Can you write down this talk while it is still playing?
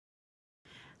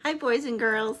Hi, boys and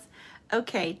girls.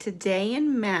 Okay, today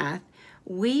in math,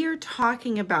 we are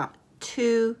talking about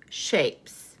two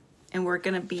shapes, and we're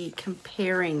going to be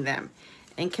comparing them.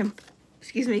 And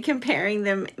comparing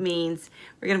them means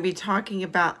we're going to be talking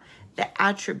about the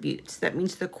attributes. That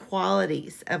means the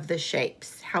qualities of the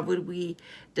shapes. How would we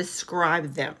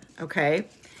describe them? Okay,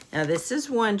 now this is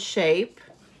one shape.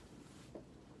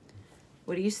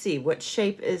 What do you see? What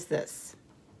shape is this?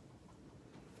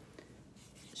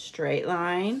 Straight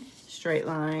line, straight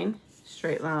line,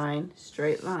 straight line,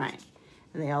 straight line.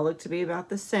 And they all look to be about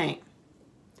the same.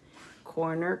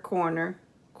 Corner, corner,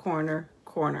 corner,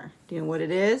 corner. Do you know what it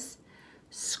is?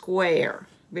 Square.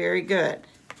 Very good.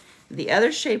 The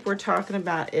other shape we're talking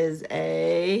about is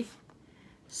a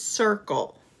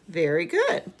circle. Very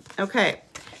good. Okay,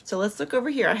 so let's look over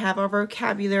here. I have our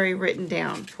vocabulary written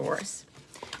down for us.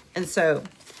 And so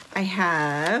I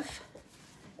have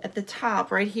at the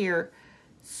top right here,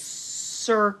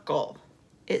 circle.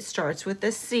 It starts with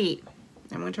a C.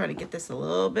 I'm going to try to get this a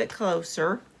little bit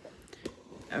closer.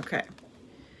 Okay.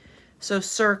 So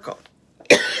circle.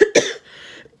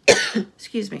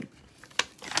 Excuse me.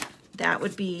 That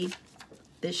would be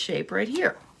this shape right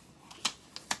here.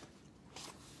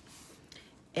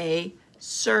 A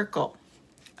circle.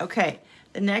 Okay.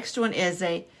 The next one is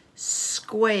a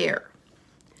square.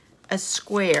 A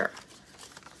square.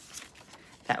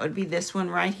 That would be this one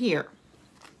right here.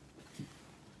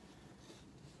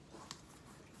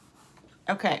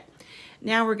 Okay,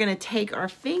 now we're going to take our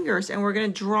fingers and we're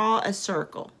going to draw a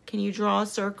circle. Can you draw a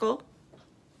circle?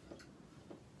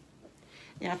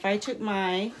 Now, if I took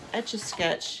my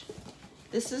Etch-a-Sketch,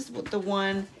 this is the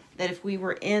one that if we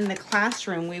were in the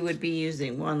classroom, we would be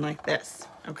using, one like this,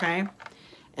 okay?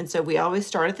 And so we always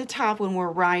start at the top when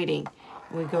we're writing.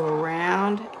 We go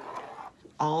around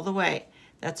all the way.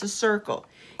 That's a circle.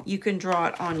 You can draw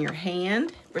it on your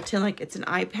hand, pretend like it's an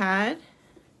iPad.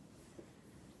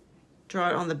 Draw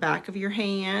it on the back of your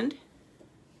hand.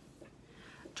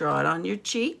 Draw it on your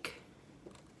cheek.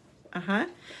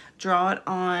 Draw it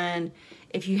on,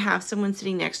 if you have someone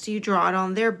sitting next to you, draw it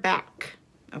on their back.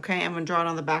 Okay, I'm gonna draw it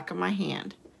on the back of my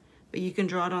hand. But you can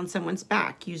draw it on someone's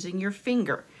back using your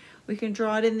finger. We can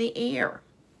draw it in the air.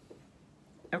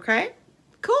 Okay,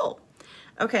 cool.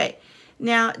 Okay,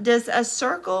 now does a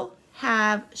circle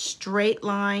have straight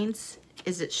lines?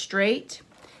 Is it straight?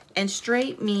 And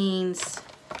straight means,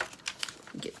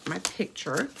 get my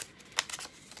picture.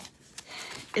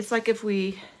 It's like if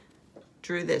we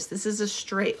drew this. This is a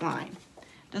straight line.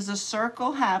 Does a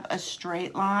circle have a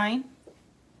straight line?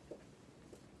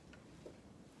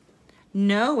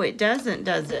 No, it doesn't,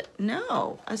 does it?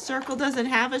 No, a circle doesn't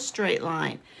have a straight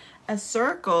line. A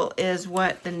circle is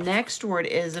what the next word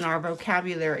is in our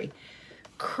vocabulary.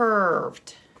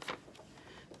 Curved.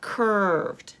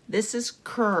 Curved. This is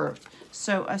curved.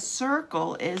 So a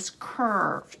circle is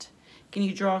curved. Can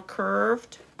you draw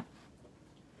curved?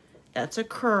 That's a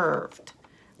curved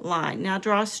line. Now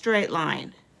draw a straight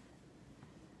line.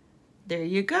 There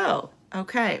you go.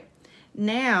 Okay.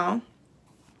 Now,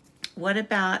 what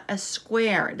about a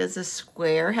square? Does a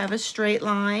square have a straight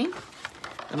line?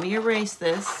 Let me erase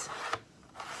this.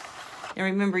 Now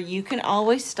remember, you can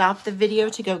always stop the video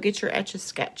to go get your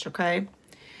Etch-a-Sketch, okay?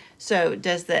 So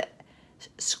does the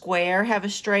square have a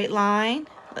straight line?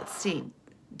 Let's see.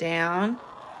 Down,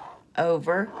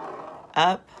 over,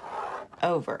 up,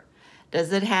 over.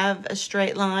 Does it have a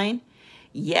straight line?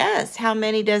 Yes. How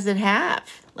many does it have?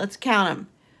 Let's count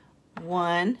them.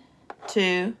 1,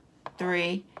 2,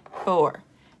 3, 4.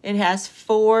 It has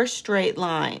 4 straight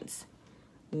lines.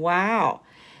 Wow.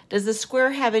 Does the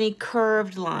square have any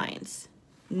curved lines?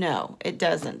 No, it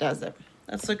doesn't, does it?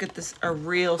 Let's look at this, a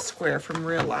real square from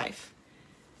real life.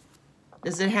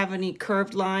 Does it have any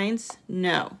curved lines?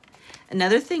 No.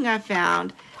 Another thing I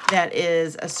found that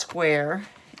is a square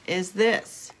is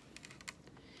this.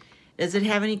 Does it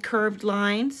have any curved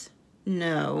lines?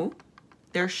 No.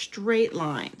 They're straight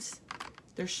lines.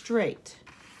 They're straight.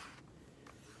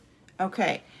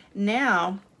 Okay,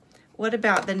 now what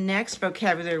about the next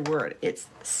vocabulary word? It's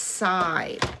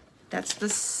side. That's the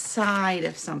side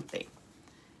of something.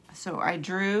 So I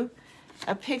drew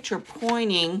a picture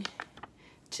pointing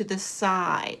to the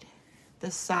side.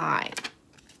 The side.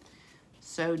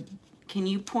 So can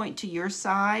you point to your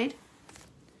side?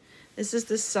 This is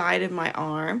the side of my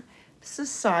arm. This is the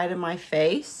side of my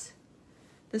face.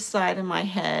 The side of my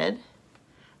head.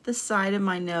 The side of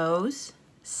my nose.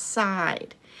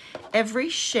 Side. Every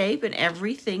shape and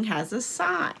everything has a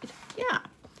side. Yeah.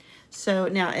 So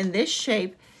now in this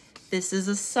shape, this is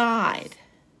a side.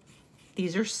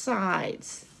 These are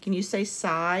sides. Can you say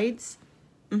sides?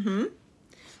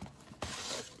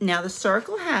 Now the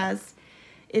circle has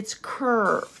It's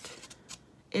curved.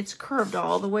 It's curved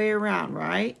all the way around,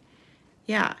 right?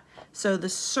 Yeah. So the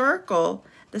circle,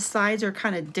 the sides are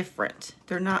kind of different.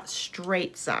 They're not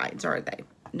straight sides, are they?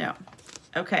 No.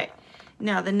 Okay.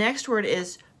 Now the next word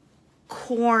is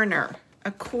corner.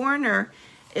 A corner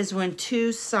is when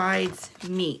two sides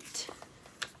meet.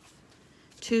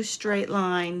 Two straight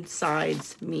line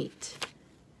sides meet.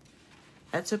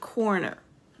 That's a corner.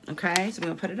 Okay, so I'm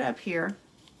going to put it up here.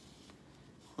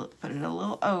 Put it a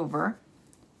little over.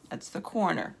 That's the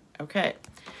corner. Okay,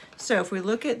 so if we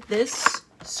look at this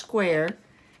square,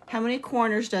 how many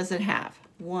corners does it have?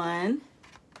 1,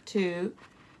 2,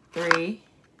 3,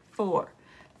 4.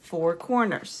 4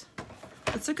 corners.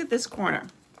 Let's look at this corner.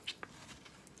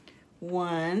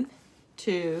 1,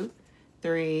 2,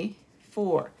 3,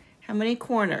 4. How many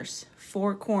corners?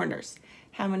 4 corners.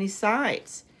 How many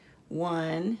sides?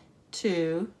 1,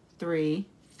 2, 3,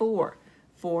 4.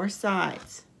 4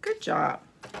 sides. Good job.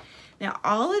 Now,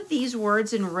 all of these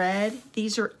words in red,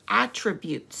 these are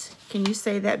attributes. Can you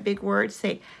say that big word?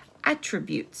 Say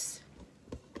attributes.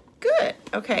 Good.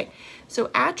 Okay. So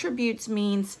attributes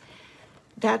means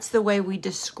that's the way we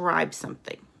describe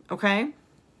something. Okay?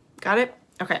 Got it?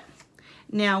 Okay.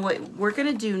 Now, what we're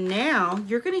going to do now,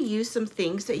 you're going to use some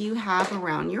things that you have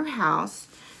around your house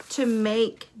to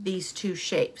make these two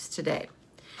shapes today.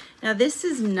 Now, this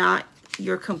is not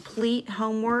your complete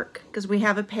homework because we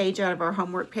have a page out of our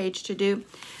homework page to do,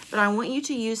 but I want you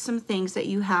to use some things that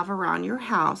you have around your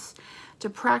house to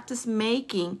practice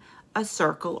making a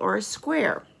circle or a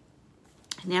square.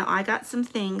 Now, I got some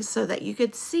things so that you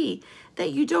could see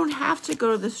that you don't have to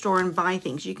go to the store and buy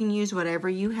things. You can use whatever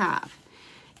you have.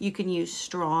 You can use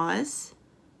straws.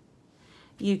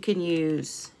 You can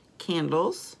use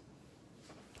candles.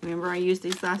 Remember I used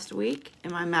these last week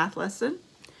in my math lesson?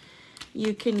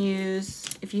 You can use,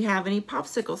 if you have any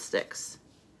popsicle sticks,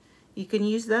 you can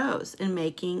use those in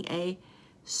making a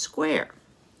square.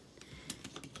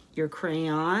 Your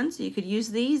crayons, you could use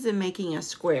these in making a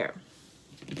square.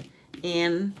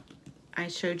 And I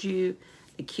showed you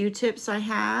the Q-tips I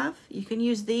have. You can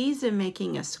use these in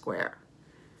making a square.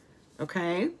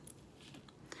 Okay?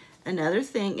 Another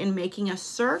thing, in making a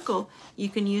circle, you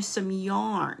can use some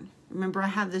yarn. Remember I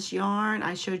have this yarn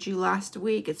I showed you last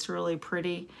week. It's really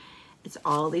pretty. It's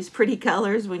all these pretty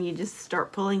colors. When you just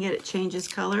start pulling it, it changes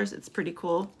colors. It's pretty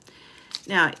cool.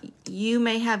 Now, you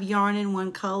may have yarn in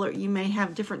one color. You may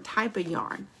have different type of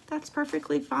yarn. That's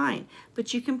perfectly fine.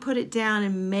 But you can put it down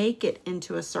and make it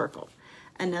into a circle.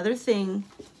 Another thing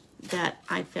that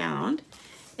I found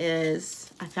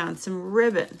is I found some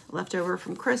ribbon left over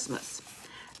from Christmas.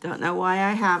 Don't know why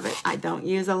I have it. I don't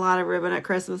use a lot of ribbon at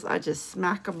Christmas. I just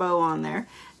smack a bow on there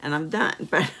and I'm done.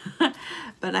 But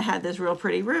I had this real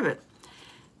pretty ribbon.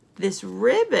 This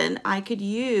ribbon I could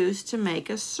use to make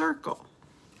a circle.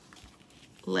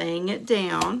 Laying it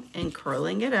down and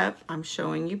curling it up. I'm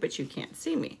showing you, but you can't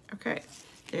see me. Okay,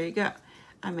 there you go.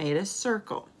 I made a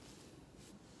circle.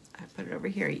 I put it over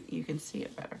here. You can see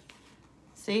it better.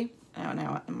 See? Oh,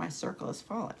 now my circle is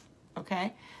falling.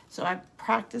 Okay, so I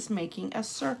practice making a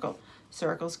circle.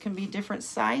 Circles can be different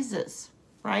sizes,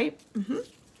 right?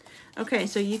 Okay,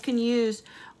 so you can use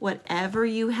whatever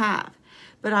you have.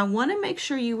 But I want to make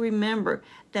sure you remember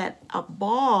that a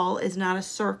ball is not a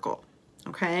circle,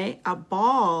 okay? A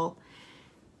ball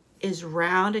is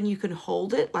round and you can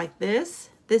hold it like this.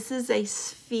 This is a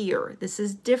sphere. This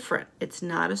is different. It's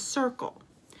not a circle.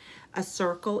 A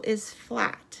circle is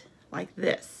flat, like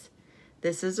this.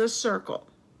 This is a circle.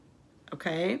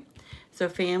 Okay, so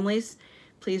families,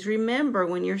 please remember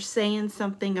when you're saying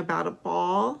something about a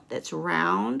ball that's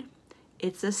round,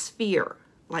 it's a sphere,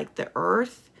 like the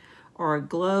earth or a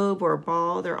globe or a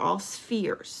ball. They're all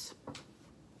spheres.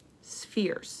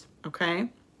 Spheres, okay?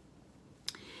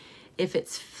 If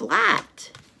it's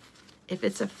flat, if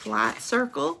it's a flat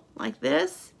circle like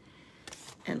this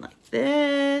and like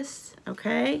this,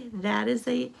 okay, that is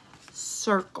a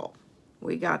circle.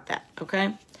 We got that,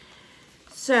 okay?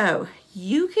 So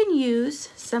you can use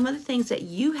some of the things that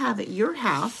you have at your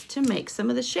house to make some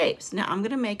of the shapes. Now I'm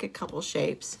going to make a couple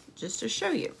shapes just to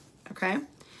show you, okay?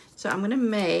 So I'm going to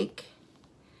make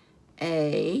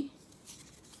a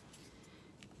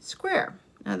square.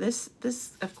 Now this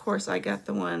of course I got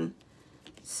the one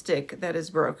stick that is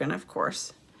broken, of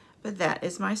course, but that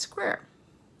is my square.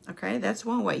 Okay, that's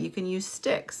one way. You can use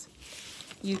sticks.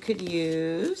 You could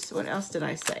use, what else did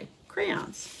I say?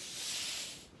 Crayons.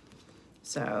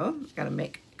 So gotta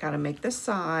make the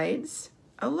sides.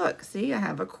 Oh look, see, I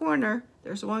have a corner.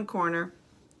 There's one corner.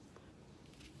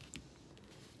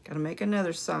 Gotta make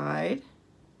another side.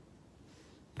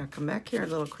 Now come back here,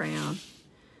 little crayon.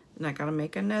 And I gotta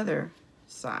make another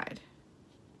side.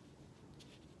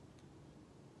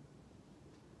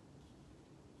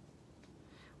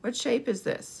 What shape is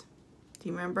this? Do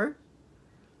you remember?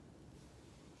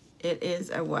 It is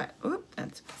a what? Oop,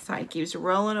 that side keeps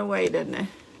rolling away, doesn't it?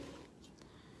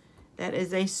 That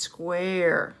is a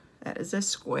square. That is a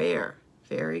square.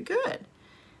 Very good.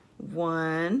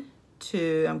 1,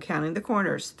 2, I'm counting the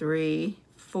corners. 3,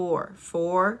 4.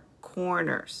 4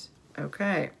 corners.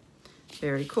 Okay,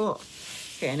 very cool.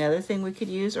 Okay, another thing we could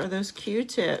use are those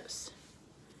Q-tips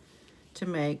to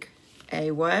make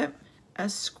a what? A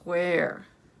square.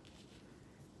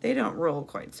 They don't roll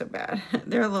quite so bad.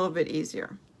 They're a little bit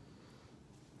easier.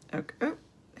 Okay, oh,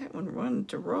 that one wanted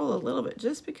to roll a little bit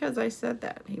just because I said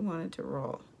that. He wanted to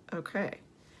roll. Okay,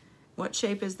 what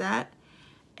shape is that?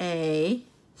 A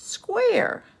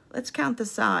square. Let's count the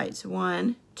sides.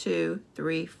 1, 2,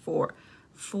 3, 4.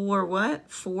 4 what?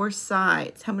 4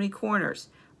 sides. How many corners?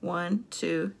 1,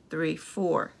 2, 3,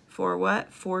 4. 4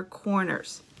 what? 4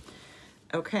 corners.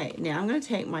 Okay, now I'm going to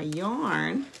take my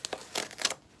yarn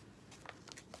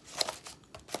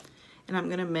and I'm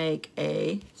going to make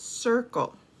a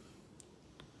circle.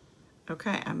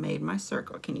 Okay, I made my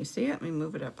circle. Can you see it? Let me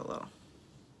move it up a little.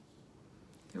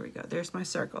 There we go. There's my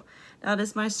circle. Now,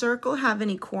 does my circle have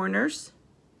any corners?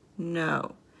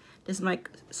 No. Does my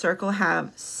circle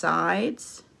have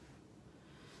sides?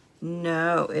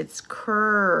 No, it's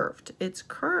curved. It's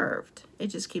curved. It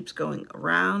just keeps going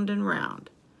round and round.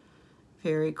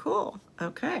 Very cool.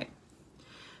 Okay.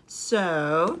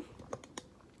 So,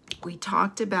 we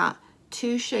talked about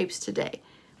 2 shapes today.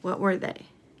 What were they?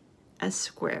 A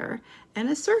square and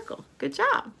a circle. Good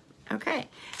job. Okay,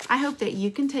 I hope that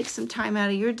you can take some time out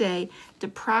of your day to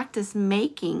practice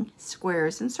making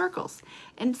squares and circles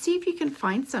and see if you can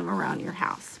find some around your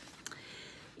house.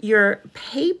 Your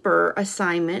paper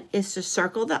assignment is to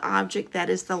circle the object that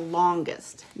is the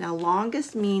longest. Now,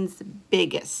 longest means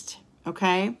biggest,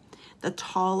 okay? The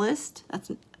tallest,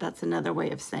 that's another way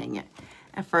of saying it.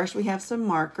 At first, we have some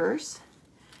markers,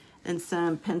 then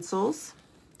some pencils,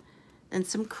 then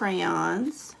some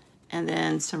crayons, and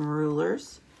then some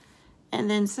rulers, and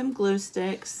then some glue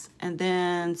sticks, and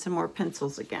then some more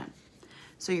pencils again.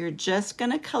 So you're just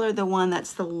gonna color the one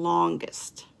that's the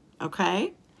longest,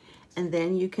 okay? And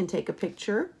then you can take a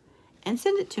picture and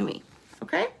send it to me,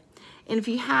 okay? And if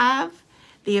you have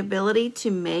the ability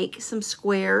to make some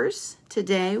squares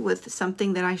today with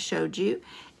something that I showed you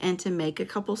and to make a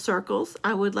couple circles,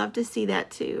 I would love to see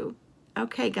that too.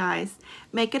 Okay, guys,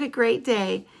 make it a great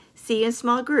day. See you in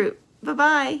small group.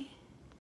 Bye-bye.